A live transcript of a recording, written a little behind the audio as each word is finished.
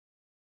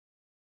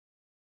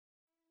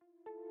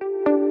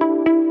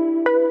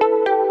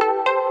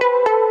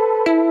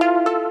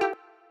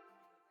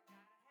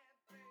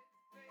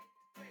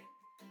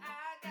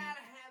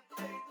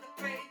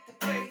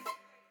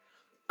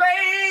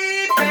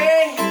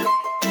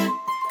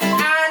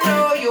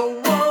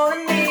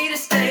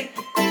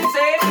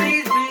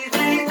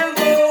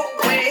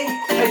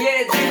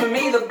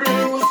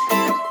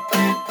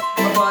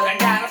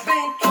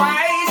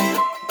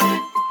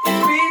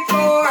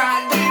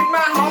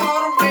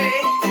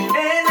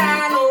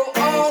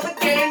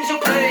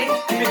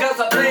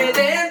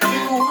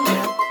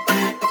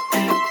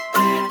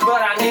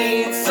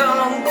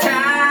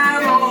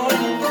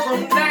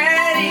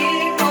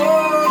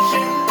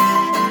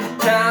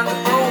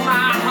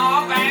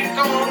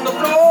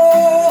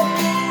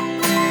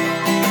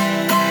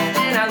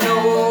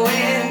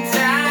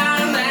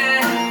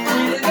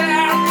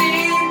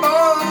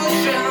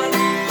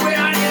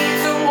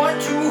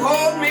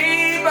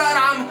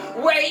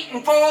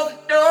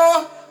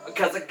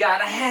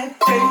gotta have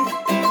faith.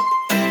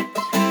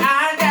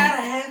 I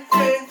gotta have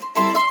faith.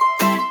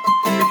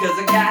 Because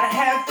I gotta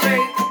have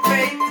faith,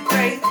 faith,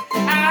 faith.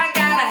 I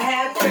gotta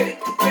have faith,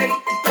 faith,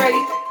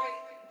 faith.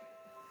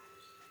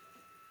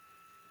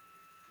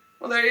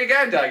 Well, there you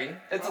go, Dougie.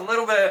 It's a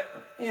little bit,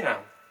 you know.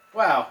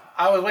 Wow,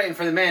 I was waiting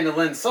for the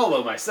mandolin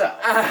solo myself.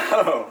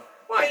 Oh,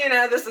 well, you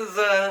know, this is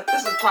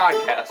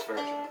podcast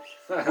version.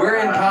 We're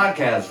in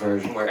podcast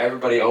version where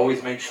everybody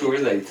always makes sure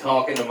they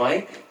talk in the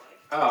mic.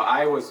 Oh,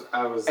 I was.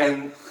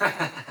 And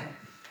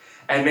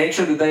make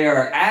sure that they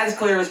are as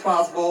clear as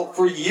possible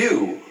for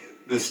you,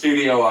 the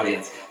studio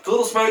audience. It's a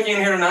little smoky in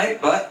here tonight,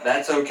 but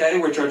that's okay.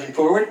 We're charging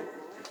forward.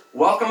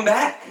 Welcome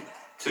back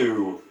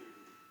to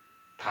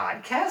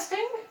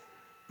podcasting?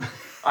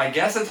 I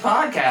guess it's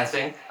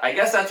podcasting. I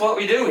guess that's what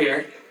we do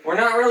here. We're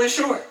not really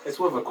sure. It's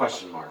with a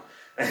question mark.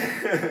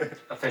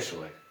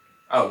 Officially.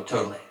 Oh,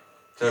 totally.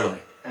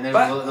 And there's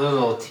a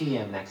little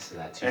TM next to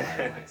that too, by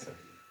the way.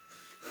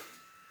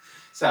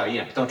 So, you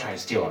know, don't try to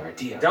steal our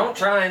idea. Don't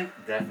try and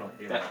definitely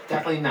do that.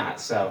 Definitely not.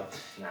 So,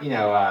 you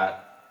know,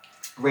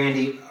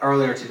 Randy,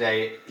 earlier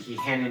today, he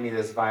handed me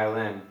this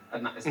violin.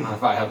 It's not a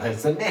violin,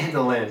 it's a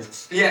mandolin.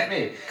 Yeah,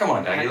 me. Come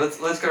on, Dougie,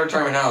 let's get our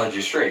terminology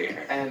straight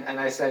here. And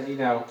I said, you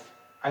know,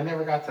 I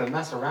never got to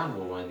mess around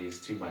with one of these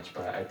too much,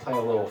 but I play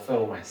a little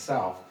fiddle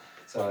myself.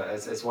 So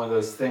it's one of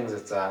those things,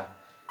 it's the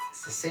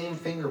same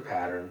finger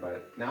pattern,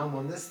 but now I'm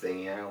on this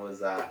thing, and I was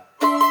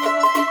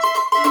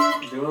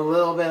doing a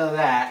little bit of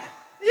that.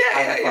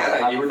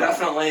 Yeah. You were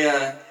definitely,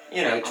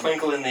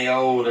 twinkling the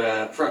old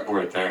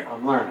fretboard there.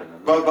 I'm learning.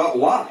 But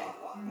why?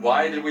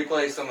 Why did we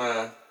play some,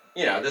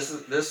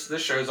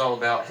 this show's all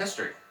about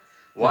history.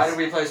 Why did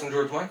we play some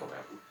George Michael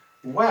now?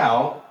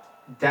 Well,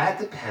 that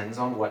depends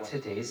on what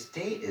today's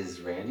date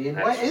is, Randy. And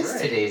what is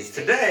today's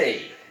date?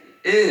 Today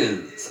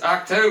is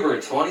October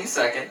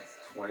 22nd.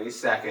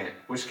 22nd.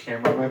 Which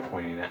camera am I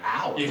pointing at?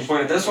 Ow. You can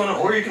point at this one,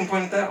 or you can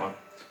point at that one.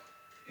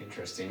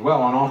 Interesting.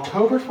 Well, on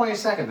October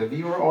 22nd, the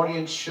viewer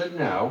audience should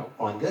know,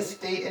 on this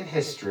date in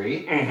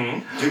history...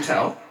 Mm-hmm. Do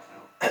tell.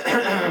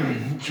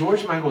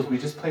 George Michael, we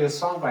just played a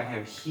song by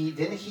him.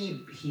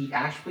 He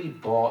actually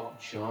bought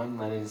John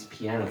Lennon's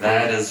piano.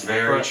 That is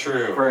very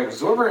true. For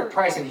exorbitant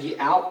price, and he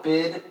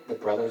outbid the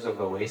brothers of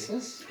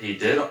Oasis. He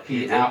did.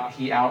 He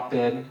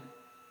outbid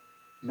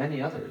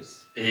many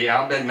others. He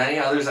outbid many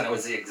others, and it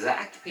was the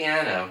exact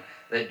piano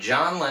that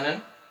John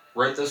Lennon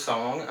wrote the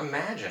song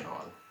Imagine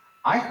on.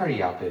 I heard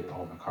he outbid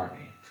Paul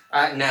McCartney.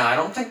 No, I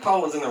don't think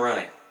Paul was in the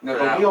running. No,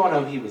 but we all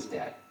know he was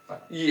dead.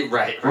 But yeah,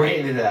 right. We'll get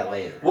into that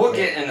later. We'll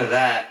get into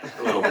that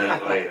a little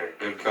bit later.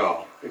 Good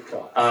call. Good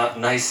call.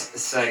 Nice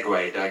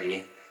segue,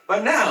 Dougie.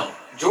 But now,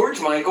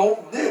 George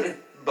Michael did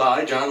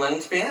buy John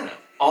Lennon's piano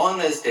on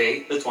this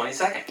date, the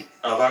 22nd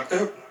of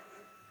October.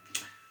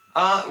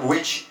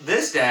 Which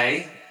this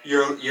day,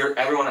 you're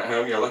everyone at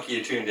home, you're lucky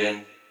you tuned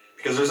in,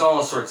 because there's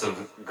all sorts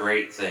of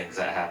great things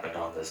that happened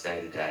on this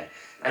day today.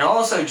 And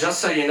also, just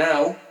so you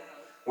know,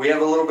 we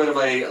have a little bit of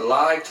a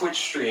live Twitch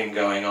stream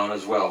going on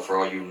as well for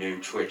all you new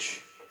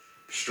Twitch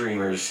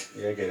streamers.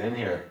 Yeah, get in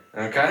here.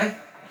 Okay?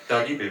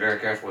 Dougie, be very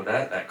careful with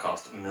that. That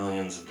cost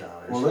millions of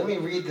dollars. Well, let me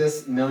read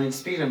this.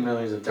 Speaking of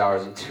millions of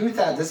dollars, in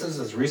 2000, this is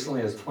as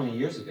recently as 20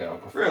 years ago.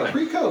 Really?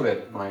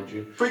 Pre-COVID, mind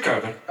you.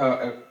 Pre-COVID.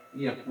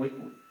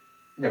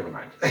 Never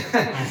mind.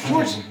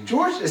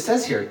 George, it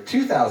says here,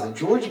 2000,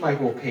 George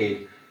Michael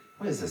paid,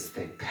 what is this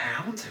thing,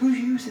 pounds? Who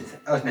uses it?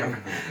 Oh, never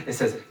mind. It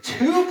says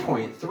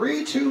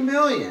 $2.32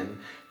 million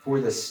for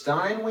the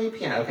Steinway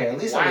piano. Okay, at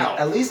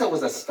least it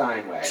was a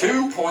Steinway.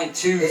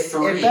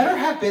 2.23. It better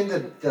have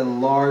been the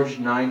large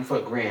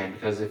 9-foot grand,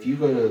 because if you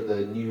go to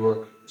the New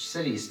York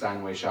City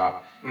Steinway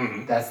shop,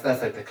 that's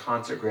like the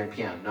concert grand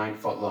piano, 9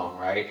 foot long,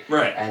 right?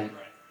 Right. And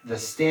the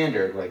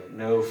standard, like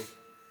no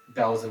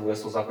bells and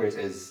whistles upgrades,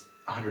 is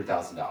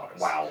 $100,000.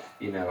 Wow.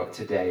 You know,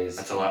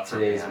 that's a lot for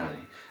today's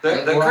money.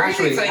 The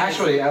crazy thing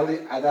actually,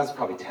 that's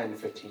probably 10,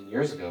 15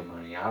 years ago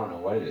money. I don't know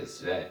what it is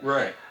today.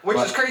 Right. Which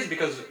is crazy,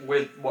 because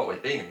with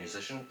being a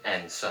musician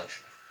and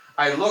such,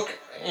 I look,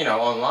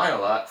 online a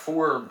lot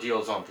for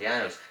deals on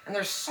pianos, and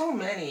there's so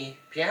many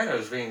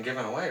pianos being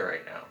given away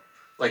right now.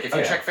 Like, if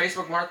you check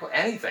Facebook Marketplace,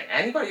 anything,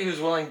 anybody who's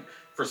willing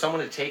for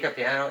someone to take a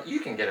piano, you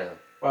can get a...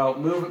 Well,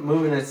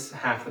 moving is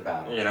half the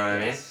battle. You know what I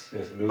mean? Yes,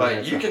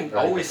 but you can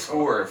always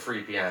score a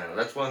free piano.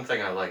 That's one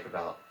thing I like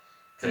about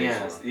today's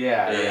world.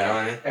 Yeah. You know what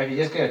I mean? If you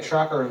just get a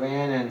truck or a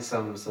van and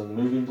some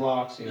moving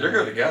blocks, you're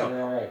good to go.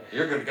 You're all right.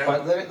 You're good to go.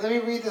 But let me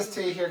read this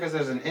to you here, because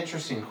there's an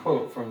interesting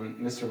quote from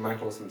Mr.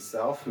 Michaels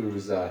himself,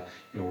 who's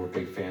we're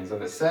big fans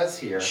of. It says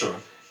here, sure,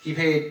 he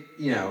paid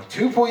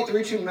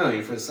 $2.32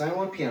 million for the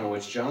Steinway piano,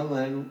 which John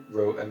Lennon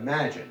wrote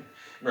Imagine.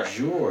 Right.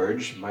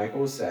 George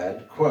Michael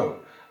said,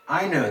 quote,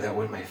 "I know that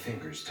when my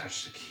fingers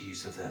touch the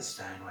keys of that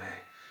Steinway,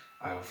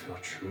 I will feel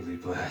truly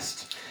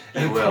blessed.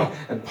 You will.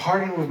 And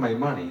parting with my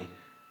money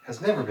has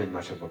never been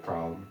much of a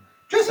problem.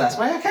 Just ask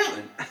my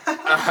accountant."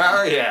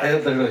 Oh, yeah.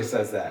 It literally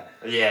says that.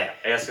 Yeah,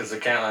 ask his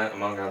accountant,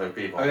 among other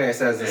people. Okay, it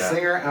says the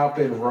singer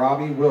outbid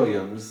Robbie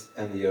Williams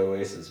and the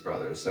Oasis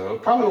brothers. So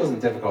it probably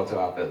wasn't difficult to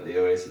outbid the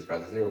Oasis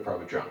brothers. They were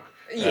probably drunk.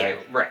 Yeah,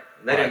 right.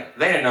 They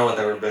didn't know what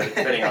they were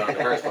bidding on in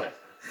the first place.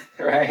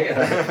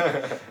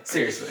 Right?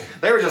 Seriously.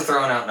 They were just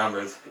throwing out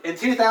numbers. In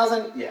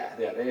 2000, they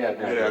had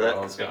no idea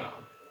what was going on.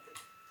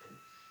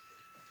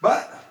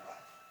 But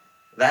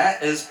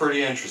that is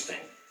pretty interesting.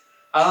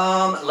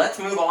 Let's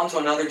move on to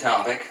another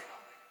topic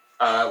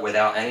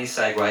without any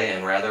segue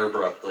and rather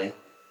abruptly.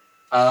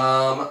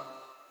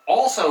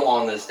 Also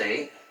on this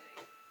date,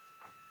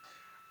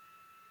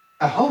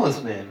 a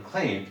homeless man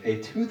claimed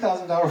a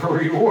 $2,000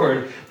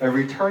 reward by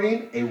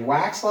returning a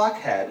wax-lock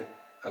head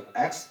of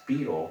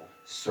ex-Beatle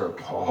Sir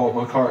Paul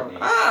McCartney.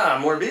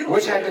 More Beatles.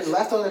 Which had been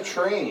left on a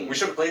train. We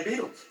should have played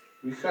Beatles.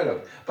 We could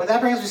have. But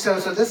that brings me, so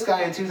this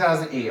guy in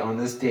 2008, on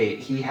this date,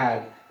 he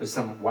had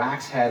some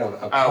wax head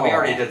of Paul. We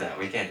already did that.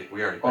 We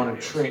already played on a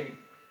Beatles.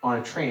 On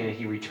a train, and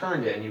he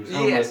returned it, and he was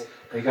homeless,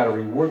 and he got a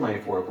reward money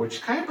for it,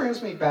 which kind of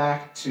brings me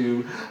back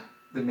to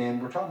the man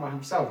we're talking about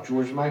himself,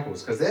 George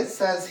Michaels, because it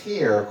says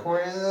here,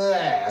 according to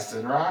this,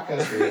 in rock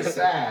history, it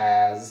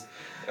says,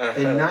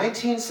 in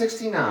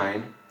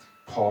 1969,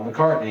 Paul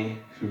McCartney,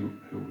 who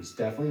was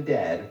definitely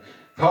dead,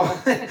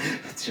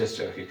 just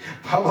joking,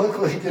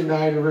 publicly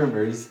denied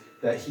rumors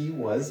that he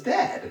was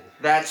dead.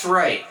 That's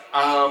right.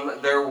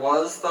 There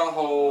was the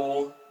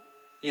whole,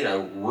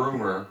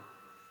 rumor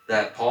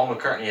that Paul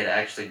McCartney had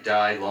actually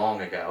died long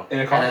ago.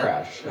 In a car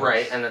crash.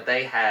 Right, and that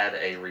they had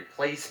a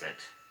replacement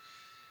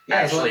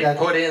Yeah,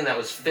 put in that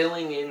was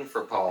filling in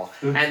for Paul.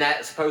 Mm-hmm. And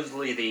that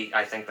supposedly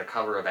I think the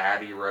cover of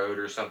Abbey Road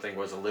or something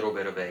was a little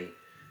bit of a,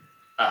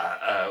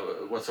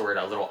 what's the word,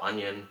 a little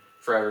onion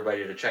for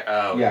everybody to check.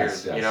 Oh,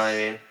 yes. You know what I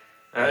mean?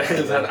 I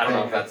don't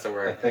know if that's the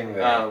word. A thing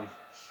there.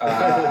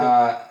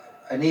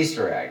 An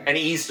Easter egg. An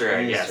Easter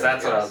egg, yes,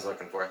 that's what I was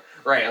looking for.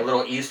 Right, a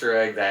little Easter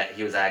egg that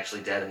he was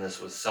actually dead and this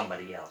was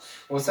somebody else.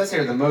 Well, it says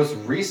here, the most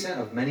recent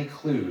of many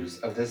clues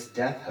of this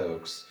death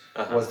hoax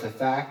was the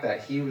fact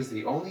that he was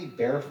the only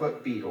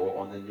barefoot Beatle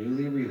on the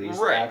newly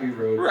released Abbey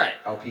Road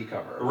LP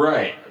cover.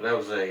 Right, that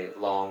was a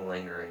long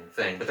lingering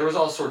thing. But there was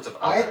all sorts of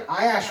other...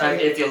 I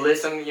actually... if you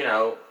listen,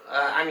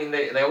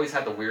 they always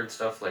had the weird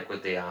stuff, like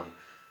with the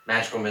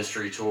Magical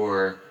Mystery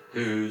Tour,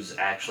 who's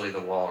actually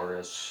the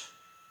walrus.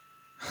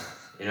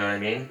 You know what I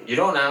mean? You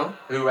don't know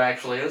who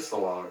actually is the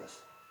walrus.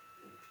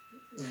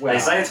 Well, they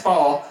say it's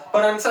Paul,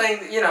 but I'm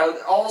saying,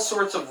 all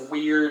sorts of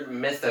weird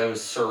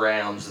mythos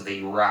surrounds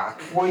the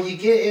rock. Well, you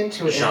get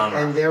into it, genre.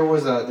 And there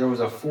was a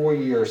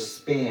 4-year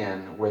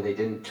span where they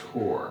didn't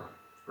tour,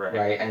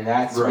 right? And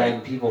that's when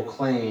people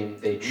claim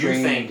they trained.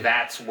 You think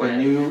that's when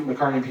the new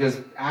McCartney?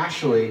 Because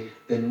actually,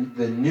 the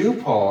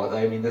new Paul.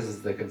 I mean, this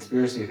is the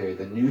conspiracy theory.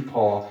 The new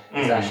Paul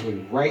is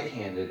actually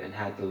right-handed and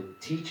had to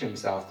teach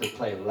himself to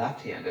play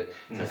left-handed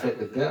to fit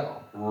the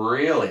bill.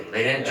 Really?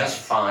 They didn't just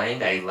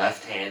find a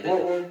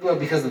left-handed... Well,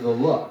 because of the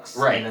looks.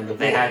 Right. And the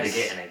they had to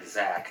get an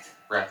exact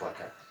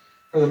replica.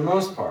 For the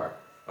most part.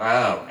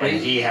 Wow. And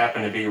he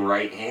happened to be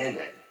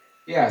right-handed.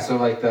 Yeah, so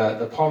like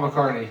the Paul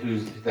McCartney,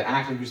 who's the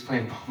actor who's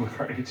playing Paul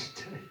McCartney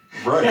today.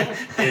 Right.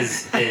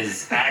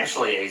 is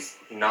actually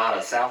not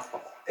a southpaw.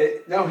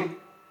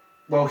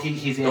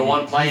 He's the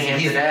one playing him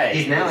today.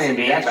 He's now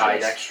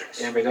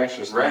ambidextrous.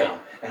 Ambidextrous, right? Now.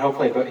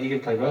 And he can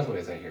play both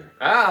ways. I hear.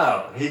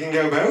 Oh, he can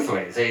go both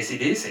ways.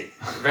 AC/DC.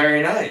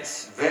 Very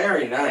nice.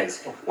 Very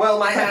nice. Well,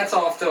 my hat's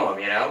off to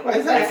him. What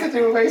does that have to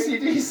do with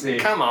AC/DC?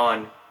 Come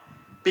on,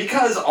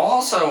 because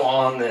also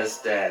on this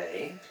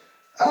day,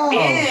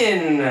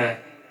 in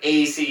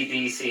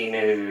AC/DC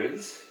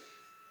news.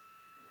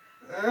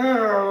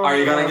 Are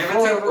you going to give it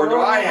to him, or do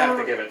I have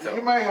to give it to him?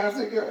 You might have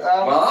to give it.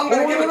 Well, I'm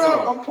going to give it to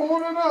him. I'm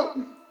pulling it up.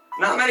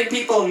 Not many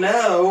people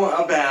know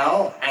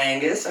about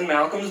Angus and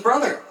Malcolm's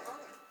brother.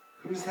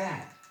 Who's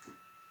that?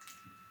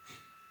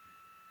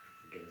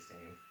 Forget his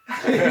name.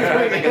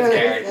 I think it's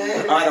Gary.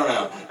 I don't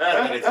know.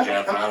 I think it's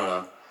Jeff. I don't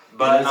know.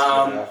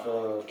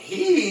 But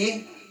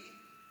he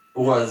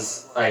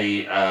was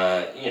a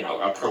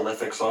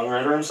prolific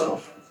songwriter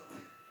himself,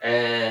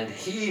 and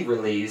he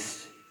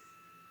released.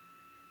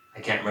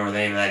 I can't remember the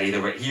name of that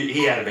either, but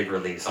he had a big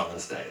release on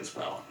this day as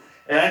well.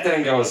 And that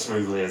didn't go as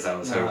smoothly as I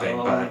was hoping,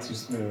 but wasn't too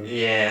smooth.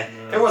 Yeah,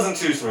 it wasn't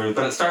too smooth,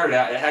 but it started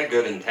out. It had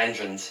good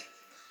intentions,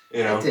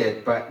 It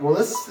did, but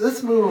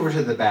let's move over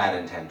to the bad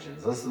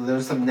intentions.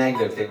 There's some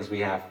negative things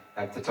we have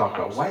to talk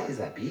about. What is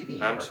that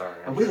beeping? I'm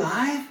sorry. Are we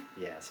live?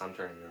 Yes, I'm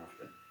turning it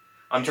off.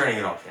 I'm turning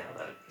it off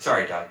now.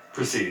 Sorry, Doug.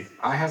 Proceed.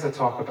 I have to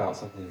talk about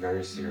something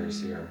very serious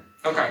here.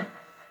 Okay.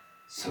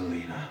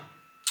 Selena,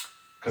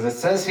 because it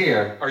says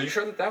here. Are you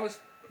sure that was?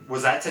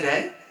 Was that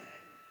today?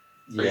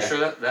 Yeah. Are you sure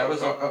that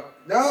was? No.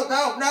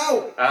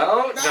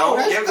 Oh,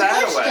 don't give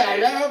that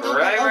away.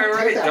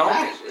 Right.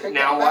 Don't.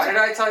 Now, why did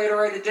I tell you to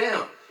write it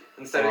down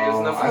instead of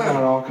using the phone? I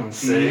got all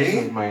confused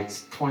with my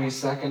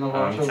 22nd of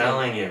I'm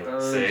telling you.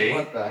 See?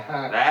 What the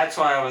heck? That's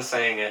why I was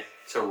saying it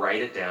to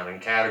write it down in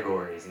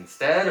categories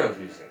instead of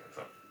using the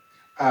phone.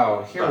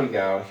 Oh, here we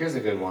go. Here's a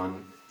good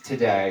one.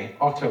 Today,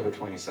 October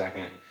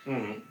 22nd,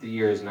 the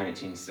year is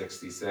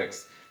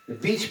 1966. The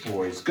Beach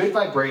Boys' Good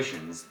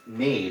Vibrations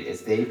made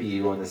its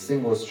debut on the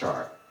singles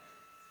chart.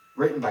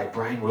 Written by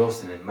Brian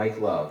Wilson and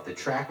Mike Love, the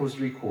track was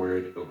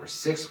recorded over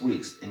 6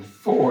 weeks in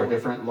 4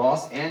 different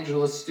Los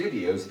Angeles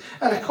studios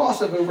at a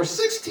cost of over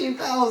 $10,000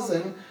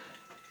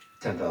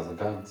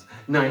 pounds,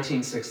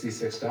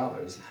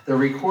 $1966. The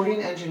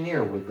recording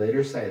engineer would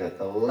later say that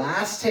the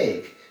last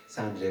take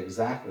sounded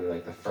exactly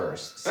like the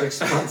first, 6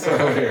 months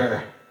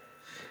earlier.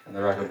 And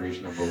the record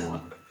reached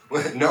 #1.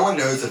 No one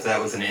knows if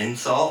that was an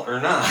insult or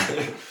not.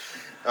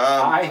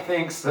 I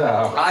think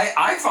so.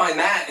 I find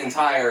that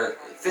entire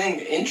thing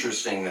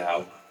interesting,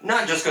 though,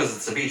 not just because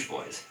it's the Beach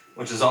Boys,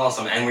 which is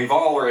awesome, and we've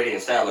already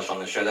established on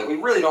this show that we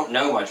really don't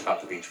know much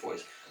about the Beach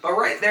Boys. But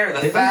right there,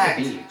 the fact...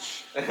 the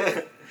beach.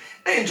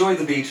 They enjoyed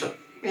the beach,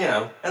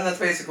 and that's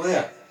basically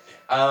it.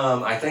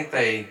 I think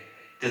they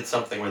did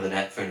something with a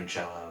net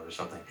funicello or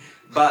something.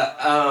 But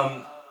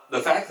the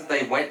fact that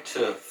they went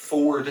to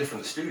 4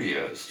 different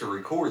studios to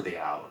record the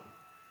album.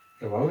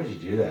 Yeah, why would you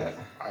do that?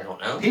 I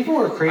don't know. People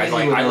were crazy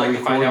with I'd like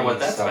to find out recording what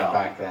that's stuff about.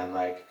 back then.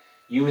 Like,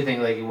 you would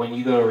think, like, when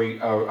you go to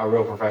a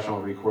real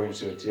professional recording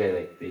studio today,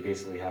 like, they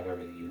basically have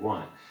everything you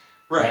want.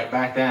 Right.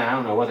 Back then, I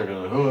don't know what they're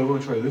doing. Like, I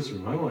want to try this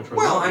room. I want to try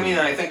Well, that room. I mean,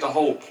 I think the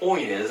whole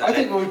point is... I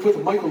think when we put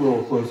the mic a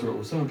little closer, it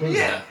will sound better.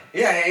 Yeah.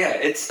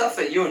 It's stuff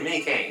that you and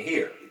me can't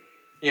hear.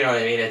 You know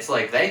what I mean? It's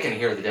like they can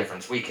hear the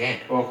difference. We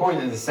can't. Well,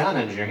 according to the sound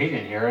engineer, he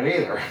didn't hear it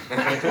either.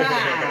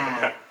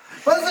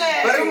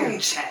 Boom,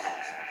 cha.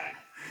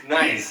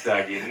 Nice,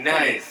 Dougie.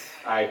 Nice.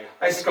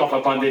 I scoff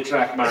up on the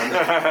track, man.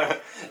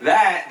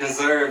 That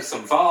deserves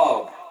some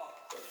fog.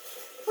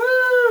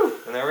 Woo!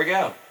 And there we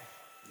go.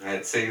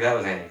 See, that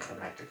was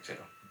anticlimactic too.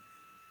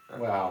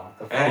 Wow.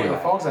 The Anyway.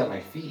 fog's at my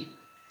feet.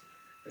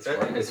 It's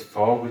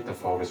fog. The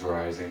fog is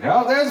rising.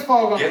 Oh, there's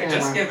fog on camera.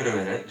 Just give it a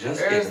minute.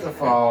 There's the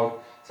fog.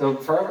 So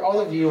for all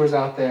the viewers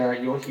out there,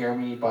 you'll hear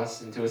me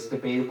bust into it's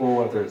debatable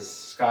whether it's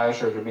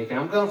Scottish or Jamaican.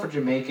 I'm going for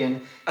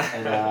Jamaican,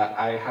 and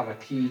I have a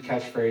key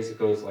catchphrase that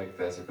goes like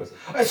this. It goes,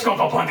 "I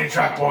scoffed upon the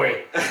track,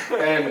 boy,"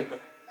 and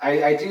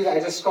I do that. I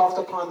just scoffed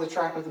upon the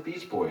track of the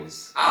Beach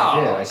Boys.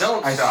 Oh,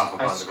 don't scoff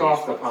upon the I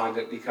scoffed Beach Boys. upon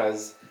it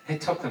because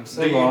it took them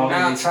so Do you long,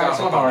 not and they tried scoff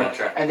so upon hard, that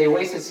track? and they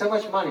wasted so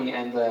much money,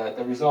 and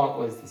the result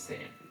was the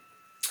same.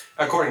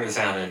 According to the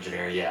sound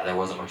engineer, yeah, there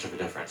wasn't much of a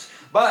difference.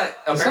 But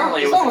The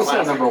apparently song it was a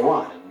was still classic.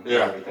 #1 and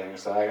Yeah. everything,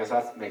 so I guess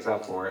that makes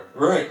up for it.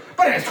 Right.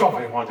 But it's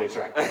scoffing upon the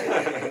track.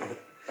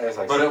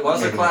 But it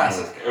was a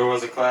classic. It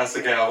was a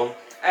classic album.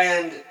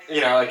 And,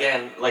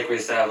 again, like we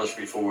established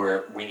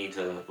before, we need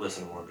to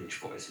listen to more Beach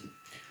Boys.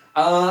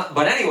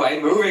 But anyway,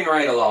 moving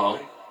right along.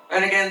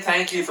 And again,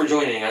 thank you for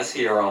joining us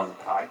here on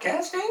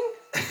podcasting.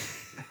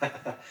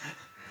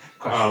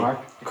 Question mark?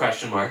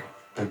 Question mark.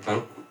 Boom,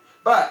 boom.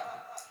 But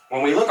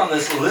when we look on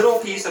this little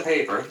piece of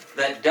paper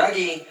that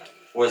Dougie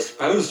was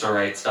supposed to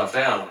write stuff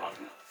down on,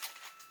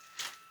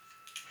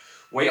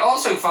 we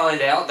also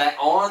find out that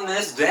on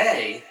this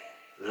day,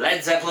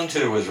 Led Zeppelin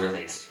 2 was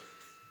released,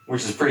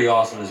 which is pretty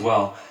awesome as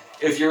well.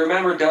 If you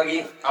remember,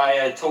 Dougie, I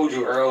had told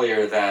you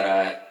earlier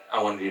that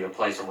I wanted you to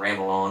play some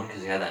Ramble On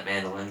because you had that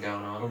mandolin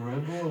going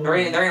on. There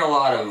ain't a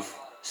lot of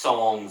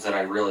songs that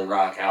I really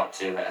rock out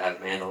to that have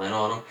mandolin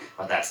on them,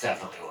 but that's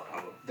definitely one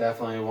of them.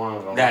 Definitely one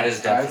of them. That is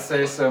definitely. I'd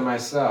say so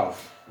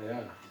myself.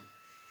 Yeah.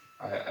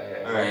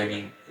 I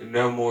mean,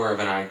 no more of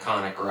an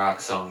iconic rock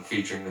song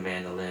featuring the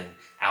mandolin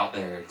out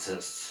there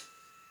exists.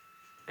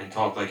 And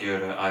Talk Like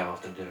Yoda, I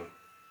often do.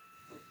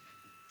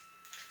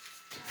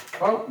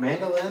 Well,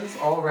 mandolins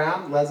all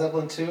around. Led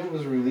Zeppelin 2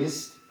 was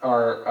released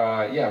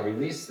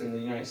in the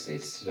United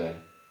States today.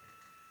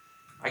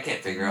 I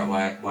can't figure out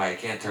why I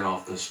can't turn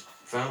off this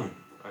phone.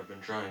 I've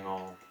been trying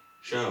all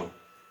show.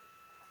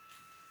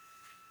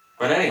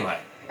 But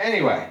anyway.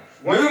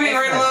 Moving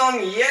right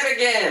along yet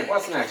again.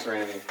 What's next,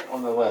 Randy,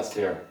 on the list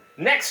here?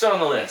 Next on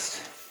the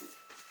list.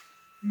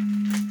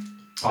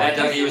 That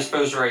Dougie was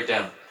supposed to write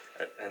down.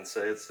 And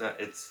say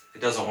it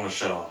doesn't want to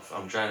shut off.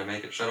 I'm trying to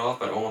make it shut off,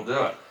 but it won't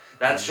do it.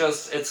 That's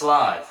just, it's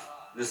live.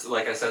 This,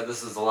 like I said,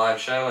 this is a live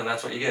show, and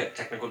that's what you get,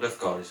 technical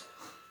difficulties.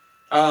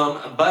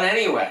 But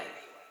anyway.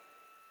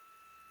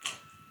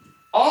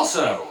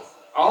 Also,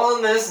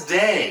 on this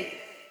day,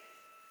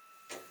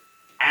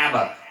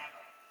 ABBA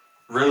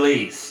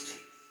released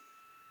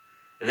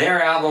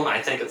their album.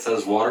 I think it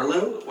says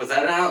Waterloo. Was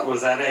that out?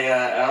 Was that a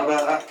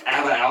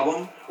ABBA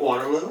album?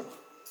 Waterloo?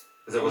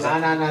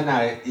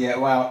 No. Yeah,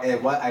 well,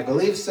 I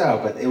believe so,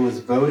 but it was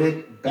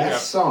voted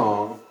best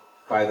song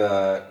by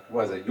the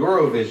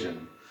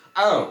Eurovision.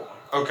 Oh,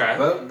 okay.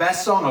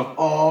 Best song of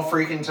all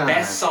freaking time.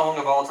 Best song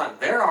of all time.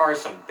 There are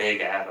some big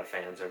ABBA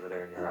fans over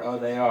there in Europe. Oh,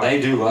 they are. They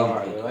do love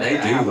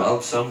ABBA.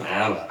 love some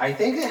ABBA. I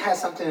think it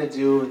has something to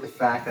do with the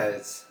fact that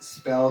it's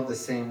spelled the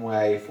same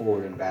way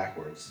forward and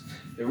backwards.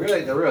 They're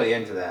really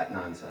into that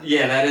nonsense.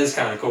 Yeah, that is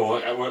kind of cool.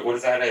 What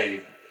is that?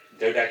 A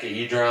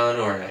dodecahedron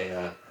or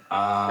a?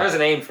 There's a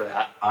name for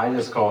that. I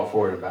just call it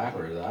forward and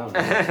backwards. I don't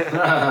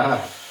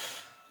know.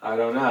 I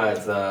don't know.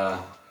 It's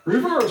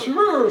reverse.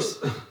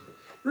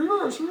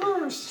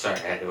 Sorry, I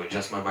had to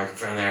adjust my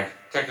microphone there.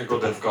 Technical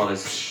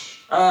difficulties.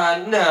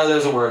 No,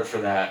 there's a word for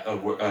that. A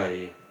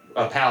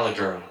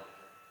palindrome.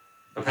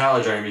 A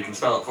palindrome. You can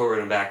spell it forward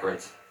and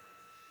backwards.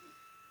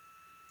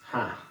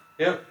 Huh.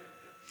 Yep.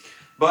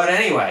 But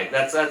anyway,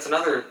 that's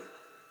another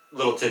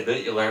little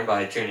tidbit you learn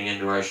by tuning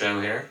into our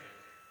show here.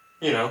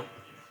 You know.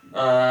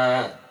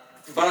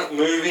 But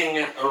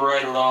moving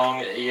right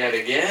along yet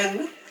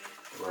again.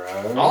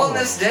 Right. On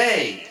this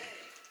day.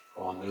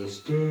 On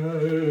this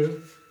day.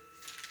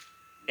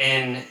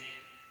 In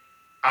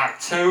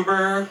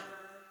October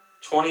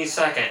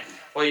 22nd.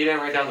 Well, you didn't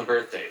write down the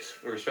birthdays.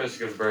 We were supposed to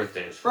give the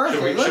birthdays.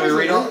 Should we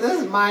read them?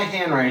 This is my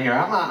hand right here.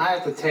 I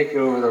have to take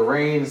over the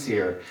reins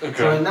here. Okay.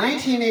 So in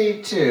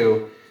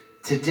 1982,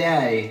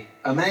 today,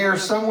 a mayor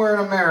somewhere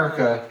in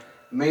America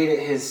made it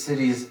his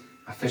city's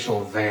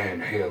official Van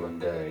Halen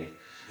Day.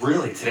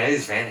 Really? Today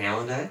is Van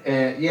Halen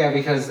Day? Yeah,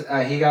 because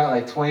he got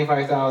like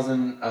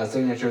 25,000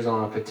 signatures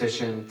on a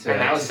petition to.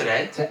 And that was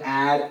today? To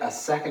add a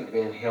second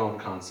Van Halen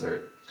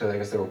concert. Because I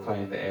guess they were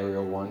playing the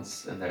Aerial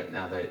once, and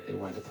now they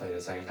wanted to play it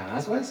a second time.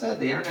 That's what I said.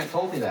 The internet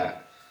told me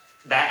that.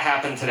 That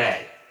happened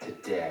today.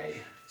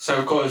 Today.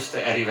 So close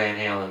to Eddie Van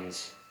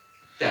Halen's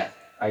death.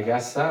 I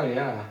guess so.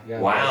 Yeah.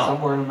 Wow.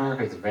 Somewhere in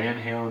America, it's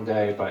Van Halen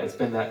Day, but it's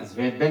been Van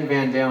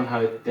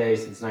Halen Day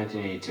since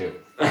 1982.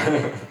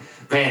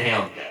 Van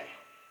Halen Day.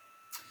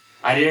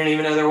 I didn't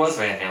even know there was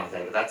Van Halen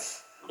Day, but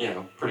that's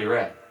pretty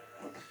rad.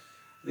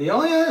 The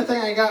only other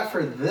thing I got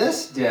for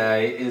this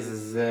day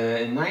is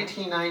in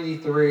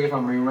 1993, if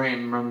I'm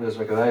remember this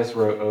right, because I just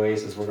wrote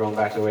Oasis. We're going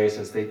back to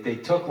Oasis. They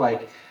took I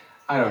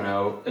don't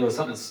know, it was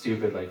something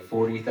stupid like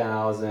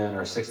 $40,000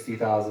 or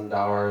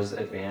 $60,000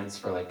 advance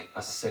for a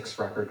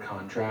 6-record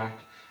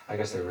contract. I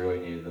guess they really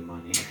needed the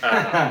money.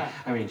 I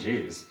mean,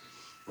 geez.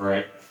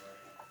 Right.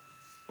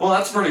 Well,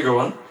 that's a pretty good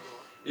one.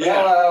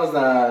 Yeah. Well, that was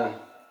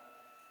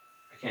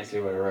I can't see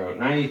what I wrote.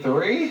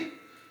 93,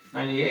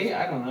 98.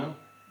 I don't know.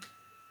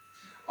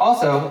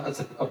 Also,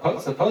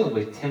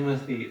 supposedly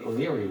Timothy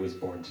Leary was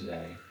born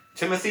today.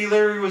 Timothy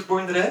Leary was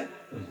born today?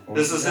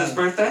 This is his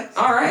birthday?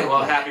 All right.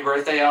 Well, happy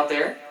birthday out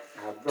there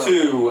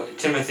to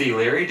Timothy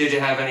Leary. Did you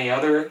have any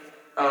other,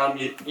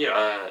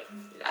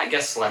 I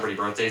guess celebrity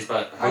birthdays,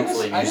 but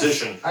hopefully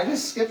musician? I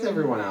just skipped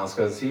everyone else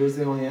because he was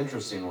the only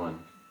interesting one.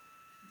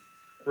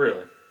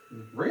 Really?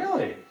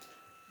 Really?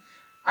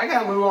 I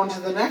gotta move on to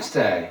the next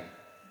day.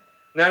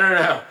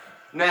 No.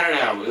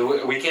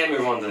 We can't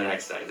move on to the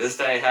next day. This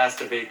day has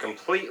to be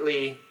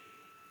completely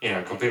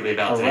about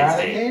today's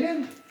date.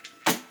 Eradicated?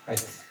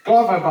 Go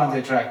off on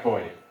the track,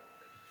 boy.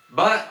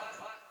 But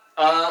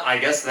I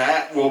guess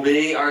that will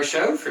be our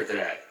show for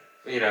today.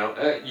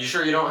 You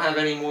sure you don't have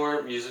any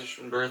more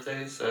musician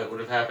birthdays that would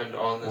have happened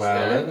on this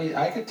day?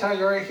 I could tell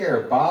you right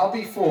here.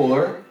 Bobby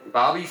Fuller.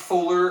 Bobby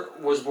Fuller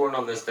was born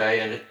on this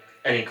day, and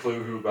any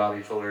clue who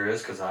Bobby Fuller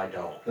is? Because I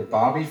don't. The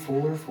Bobby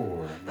Fuller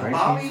 4. The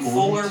Bobby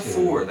Fuller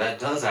 4. That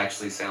does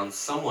actually sound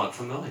somewhat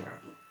familiar.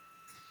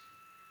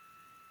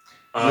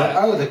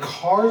 The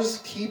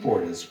Cars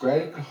keyboardist,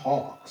 Greg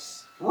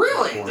Hawkes.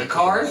 Really? The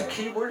Cars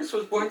keyboardist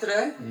was born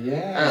today?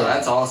 Yeah. Oh,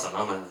 that's awesome.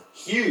 I'm a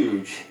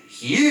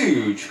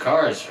huge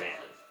Cars fan.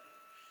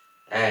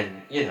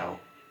 And,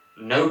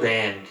 no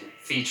band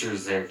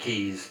features their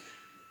keys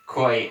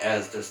quite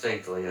as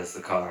distinctly as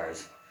the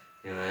Cars.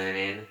 You know what I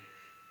mean?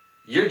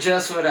 You're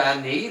just what I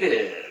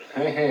needed.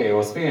 Hey,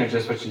 well, speaking of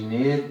just what you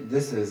need,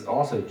 this is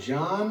also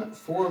John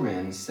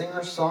Foreman,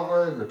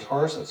 singer-songwriter,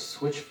 guitarist of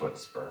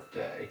Switchfoot's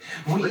birthday.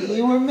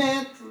 We were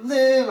meant to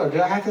live, or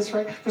did I have this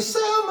right? For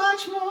so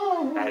much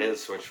more. That is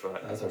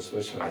Switchfoot. That's our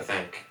Switchfoot. I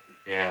think.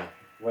 Yeah.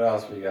 What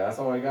else we got? That's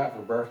all we got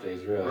for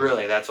birthdays, really.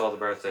 Really, that's all the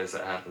birthdays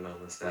that happened on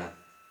this day.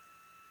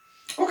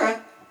 Okay.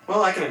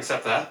 Well, I can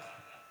accept that.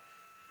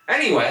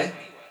 Anyway,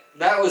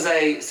 that was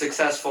a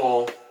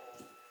successful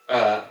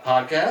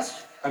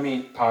podcast.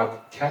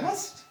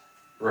 Podcast?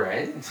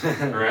 Right.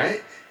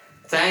 Right.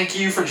 Thank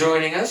you for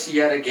joining us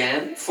yet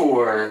again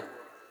for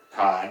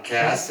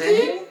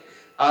podcasting.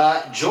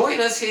 Join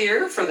us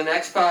here for the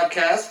next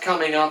podcast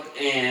coming up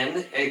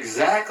in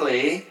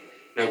exactly...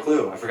 No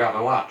clue. I forgot my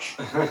watch.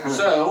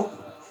 So,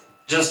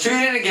 just tune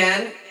in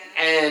again,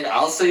 and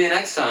I'll see you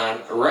next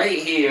time right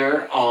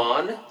here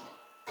on...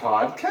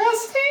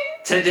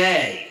 Podcasting?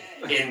 Today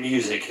in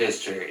Music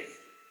History.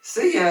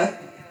 See ya.